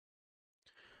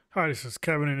Hi, this is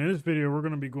Kevin, and in this video, we're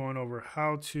going to be going over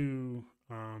how to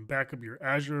back up your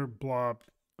Azure Blob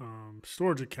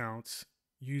storage accounts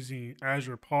using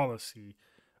Azure Policy.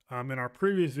 In our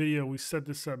previous video, we set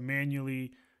this up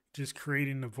manually, just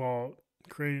creating the vault,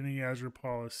 creating the Azure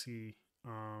Policy,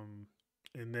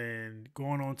 and then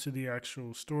going on to the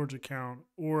actual storage account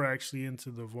or actually into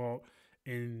the vault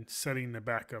and setting the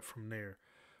backup from there.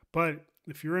 But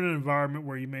if you're in an environment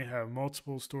where you may have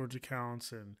multiple storage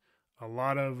accounts and a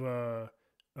lot of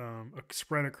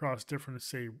spread across different,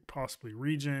 say, possibly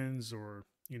regions or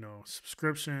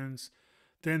subscriptions,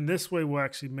 then this way will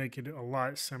actually make it a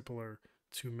lot simpler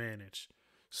to manage.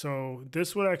 So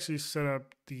this would actually set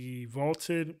up the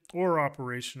vaulted or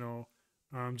operational,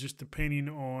 just depending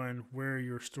on where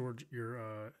your storage,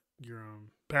 your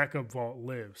backup vault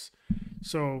lives.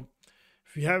 So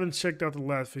if you haven't checked out the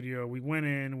last video, we went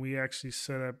in, we actually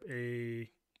set up a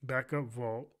backup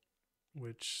vault,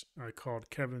 which I called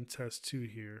Kevin Test 2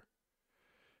 here.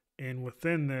 And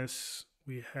within this,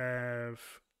 we have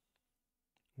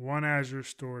one Azure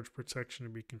storage protection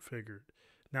to be configured.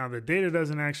 Now, the data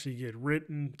doesn't actually get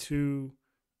written to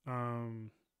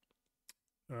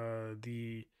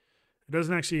it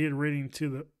doesn't actually get written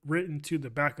to the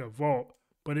backup vault,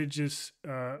 but it just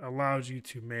allows you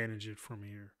to manage it from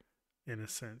here, in a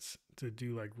sense, to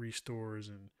do like restores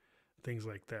and things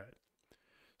like that.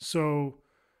 So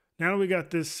now that we got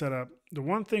this set up, the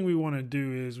one thing we want to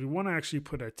do is we want to actually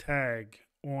put a tag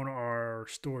on our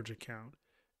storage account,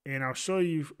 and I'll show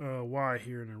you why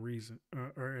here in a reason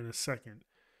or in a second.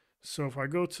 So if I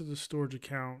go to the storage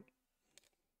account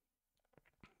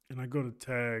and I go to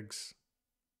tags,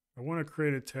 I want to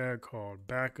create a tag called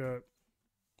backup,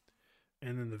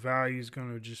 and then the value is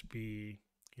going to just be,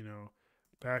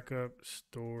 backup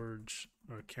storage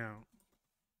account,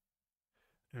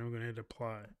 and we're going to hit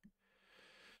apply.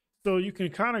 So you can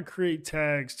kind of create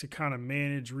tags to kind of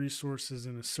manage resources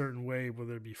in a certain way,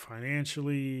 whether it be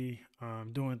financially,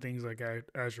 doing things like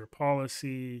Azure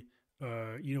Policy.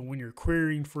 When you're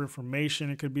querying for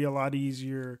information, it could be a lot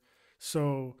easier.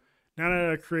 So now that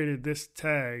I created this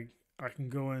tag, I can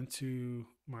go into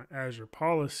my Azure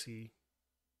Policy.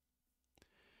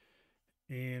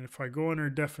 And if I go under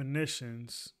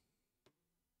definitions,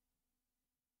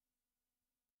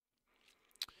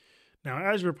 now,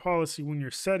 Azure Policy, when you're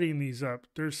setting these up,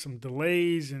 there's some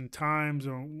delays and times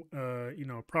on,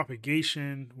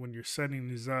 propagation when you're setting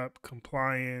these up,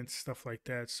 compliance, stuff like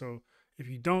that. So if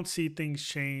you don't see things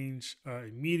change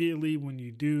immediately when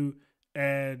you do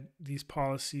add these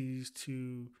policies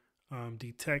to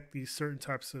detect these certain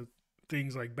types of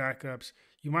things like backups,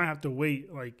 you might have to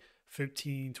wait like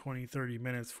 15, 20, 30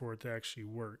 minutes for it to actually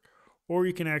work. Or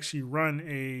you can actually run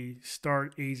a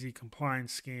start AZ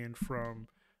compliance scan from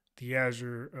the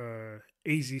Azure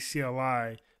AZ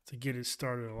CLI to get it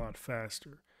started a lot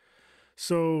faster.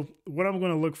 So what I'm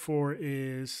going to look for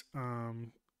is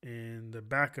in the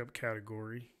backup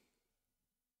category.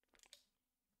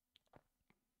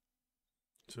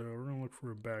 So we're going to look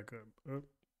for a backup. Oh.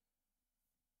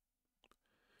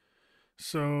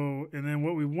 So, and then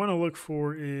what we want to look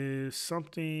for is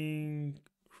something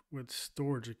with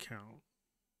storage account.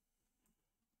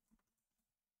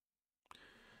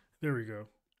 There we go.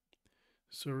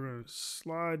 So we're going to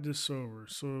slide this over.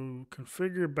 So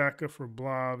configure backup for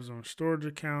blobs on storage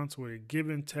accounts with a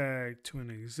given tag to an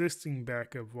existing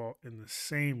backup vault in the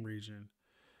same region.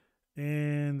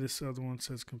 And this other one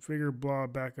says configure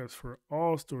blob backups for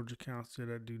all storage accounts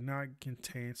that do not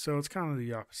contain. So it's kind of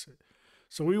the opposite.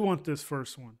 So we want this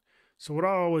first one. So what I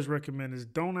always recommend is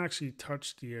don't actually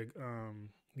touch the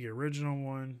original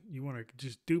one. You want to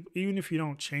just even if you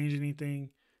don't change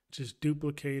anything, just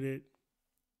duplicate it.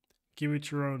 Give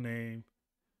it your own name.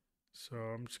 So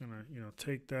I'm just gonna,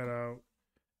 take that out.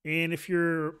 And if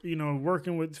you're,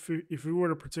 working with, if you were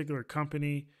at a particular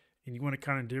company and you want to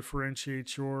kind of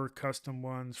differentiate your custom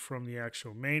ones from the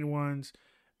actual main ones,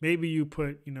 maybe you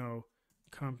put,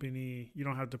 company. You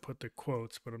don't have to put the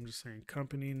quotes, but I'm just saying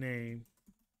company name,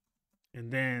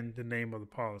 and then the name of the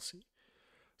policy.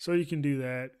 So you can do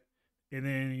that, and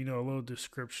then a little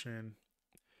description.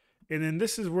 And then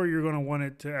this is where you're going to want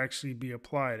it to actually be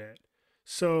applied at.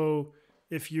 So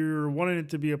if you're wanting it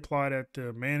to be applied at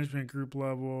the management group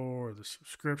level or the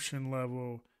subscription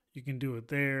level, you can do it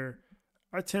there.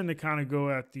 I tend to kind of go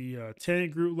at the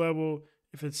tenant group level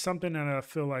if it's something that I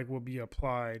feel like will be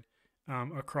applied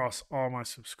across all my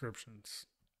subscriptions.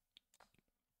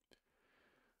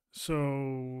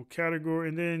 So category,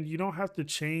 and then you don't have to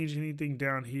change anything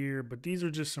down here, but these are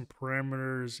just some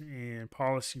parameters and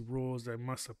policy rules that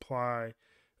must apply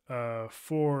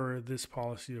for this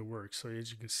policy to work. So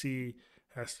as you can see,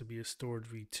 it has to be a storage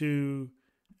v2,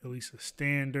 at least a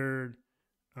standard,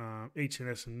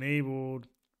 HNS enabled.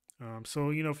 So,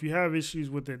 if you have issues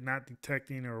with it not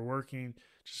detecting or working,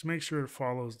 just make sure it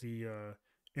follows the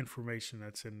information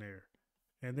that's in there.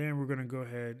 And then we're going to go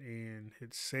ahead and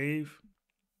hit save.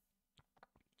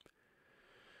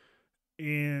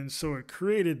 And so it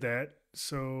created that.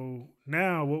 So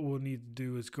now what we'll need to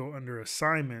do is go under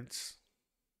assignments.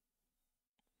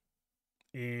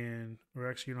 Or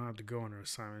actually, you don't have to go under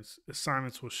assignments.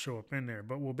 Assignments will show up in there,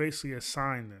 but we'll basically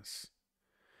assign this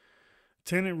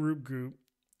tenant root group.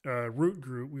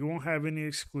 We won't have any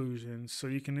exclusions, so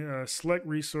you can select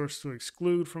resource to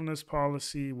exclude from this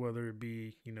policy, whether it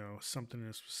be something in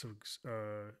a specific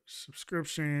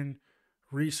subscription,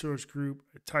 resource group,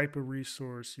 a type of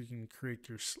resource. You can create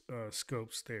your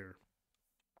scopes there,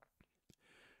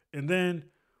 and then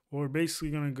what we're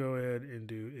basically going to go ahead and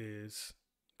do is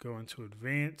go into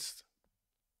advanced.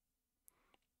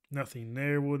 Nothing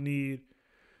there we'll need.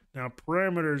 Now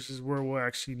parameters is where we'll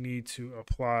actually need to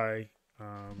apply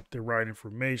the right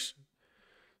information.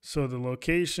 So the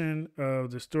location of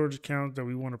the storage account that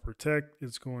we want to protect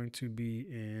is going to be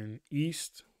in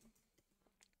East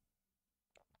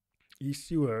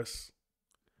US.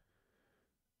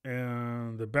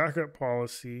 And the backup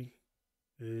policy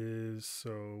is,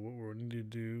 so what we'll need to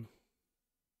do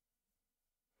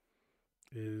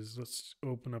is let's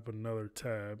open up another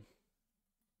tab.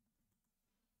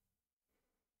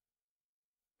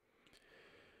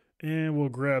 And we'll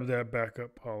grab that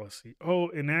backup policy. Oh,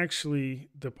 and actually,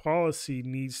 the policy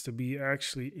needs to be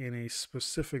actually in a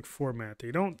specific format.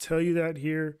 They don't tell you that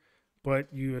here,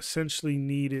 but you essentially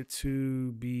need it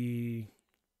to be,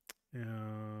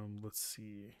 let's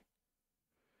see.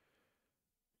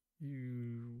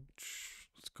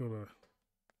 Let's go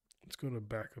to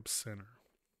backup center.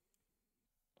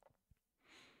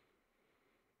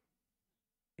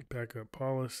 Backup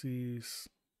policies.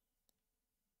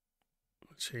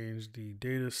 Change the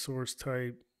data source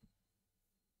type.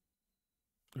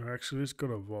 Or actually, let's go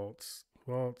to vaults.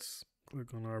 Vaults.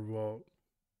 Click on our vault.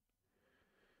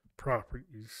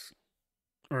 Properties.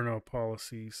 Or no,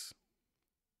 policies.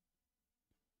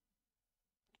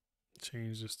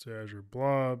 Change this to Azure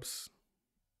blobs.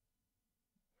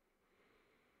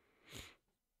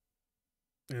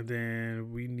 And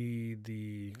then we need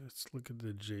let's look at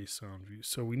the JSON view.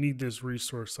 So we need this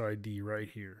resource ID right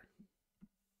here.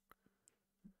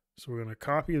 So we're going to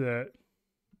copy that.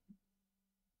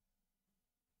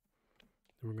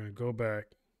 We're going to go back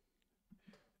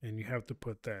and you have to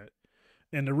put that.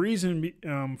 And the reason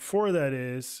for that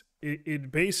is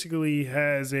it basically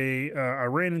has I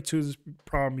ran into this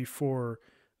problem before,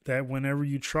 that whenever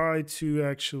you try to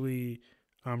actually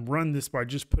run this by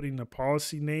just putting the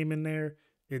policy name in there,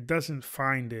 it doesn't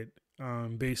find it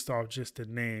based off just the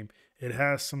name. It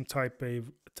has some type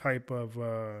of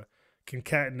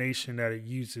concatenation that it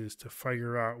uses to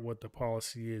figure out what the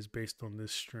policy is based on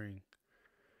this string.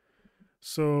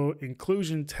 So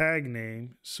inclusion tag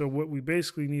name. So what we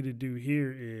basically need to do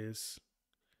here is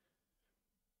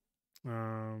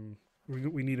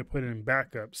we need to put in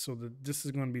backup. So this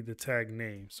is going to be the tag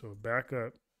name. So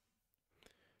backup,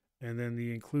 and then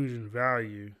the inclusion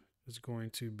value is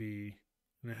going to be,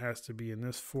 and it has to be in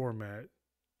this format.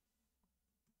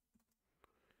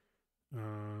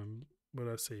 What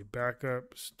I say,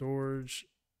 backup storage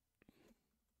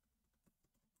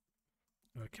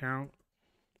account.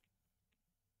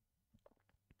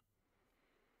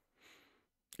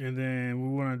 And then we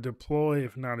want to deploy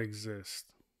if not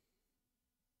exist.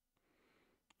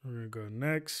 We're going to go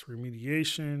next,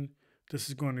 remediation. This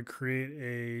is going to create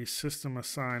a system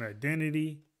assigned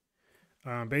identity.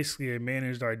 Basically a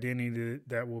managed identity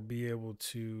that will be able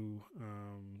to,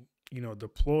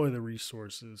 deploy the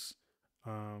resources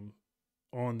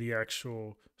on the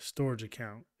actual storage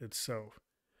account itself.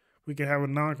 We can have a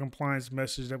non-compliance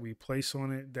message that we place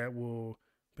on it that will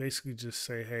basically just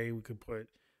say, hey, we could put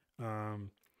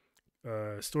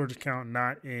storage account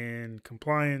not in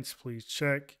compliance, please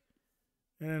check.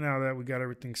 And now that we got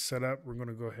everything set up, we're going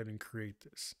to go ahead and create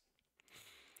this.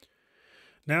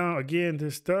 Now, again,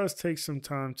 this does take some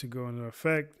time to go into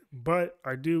effect, but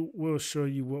will show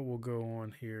you what will go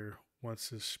on here once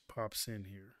this pops in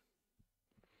here.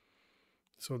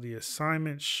 So the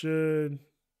assignment should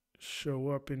show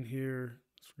up in here.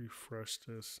 Let's refresh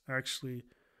this. Actually,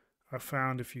 I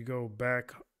found if you go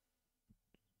back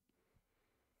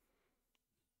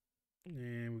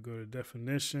and we go to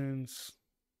definitions,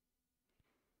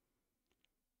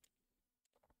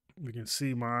 we can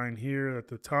see mine here at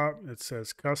the top. It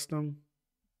says custom.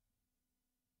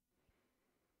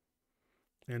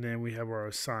 And then we have our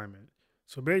assignment.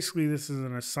 So basically, this is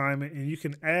an assignment, and you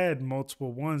can add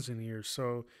multiple ones in here.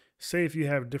 So, say if you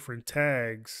have different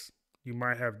tags, you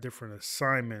might have different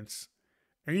assignments,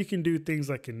 and you can do things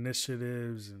like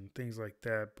initiatives and things like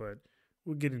that. But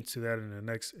we'll get into that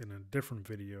in a different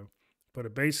video.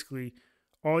 But basically,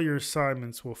 all your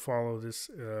assignments will follow this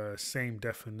same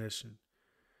definition,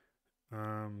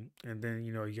 and then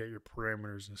you get your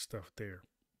parameters and stuff there.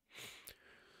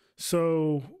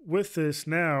 So with this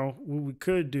now, what we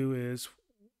could do is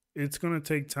it's going to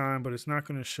take time, but it's not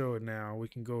going to show it now. We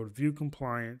can go to view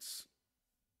compliance,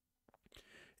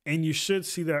 and you should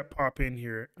see that pop in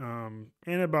here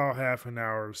in about half an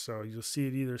hour or so. You'll see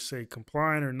it either say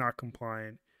compliant or not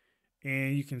compliant,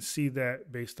 and you can see that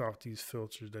based off these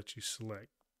filters that you select.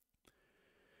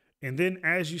 And then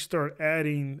as you start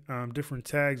adding different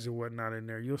tags and whatnot in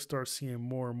there, you'll start seeing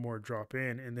more and more drop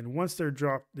in. And then once they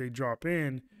drop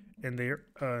in and they're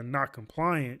not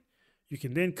compliant, you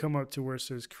can then come up to where it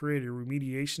says create a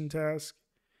remediation task,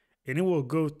 and it will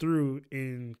go through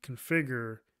and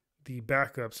configure the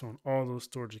backups on all those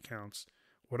storage accounts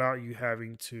without you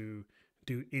having to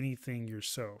do anything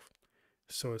yourself.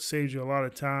 So it saves you a lot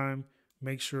of time.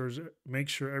 Make sure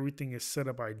everything is set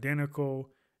up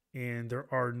identical and there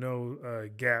are no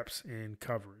gaps in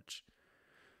coverage.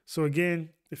 So again,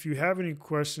 if you have any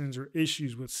questions or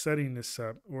issues with setting this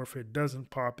up, or if it doesn't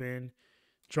pop in,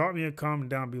 drop me a comment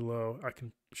down below. I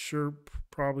can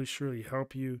surely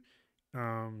help you.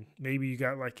 Maybe you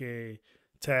got like a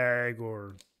tag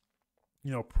or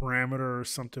parameter or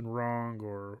something wrong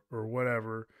or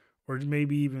whatever, or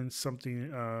maybe even something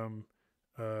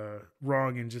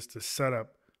wrong in just the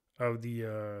setup of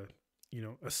the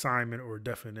assignment or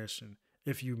definition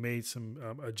if you made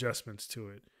some adjustments to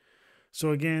it.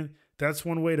 So again, that's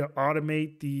one way to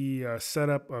automate the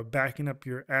setup of backing up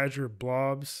your Azure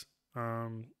blobs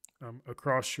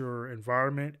across your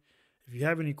environment. If you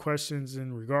have any questions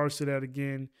in regards to that,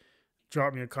 again,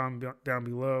 drop me a comment down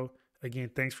below.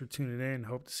 Again, thanks for tuning in.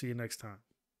 Hope to see you next time.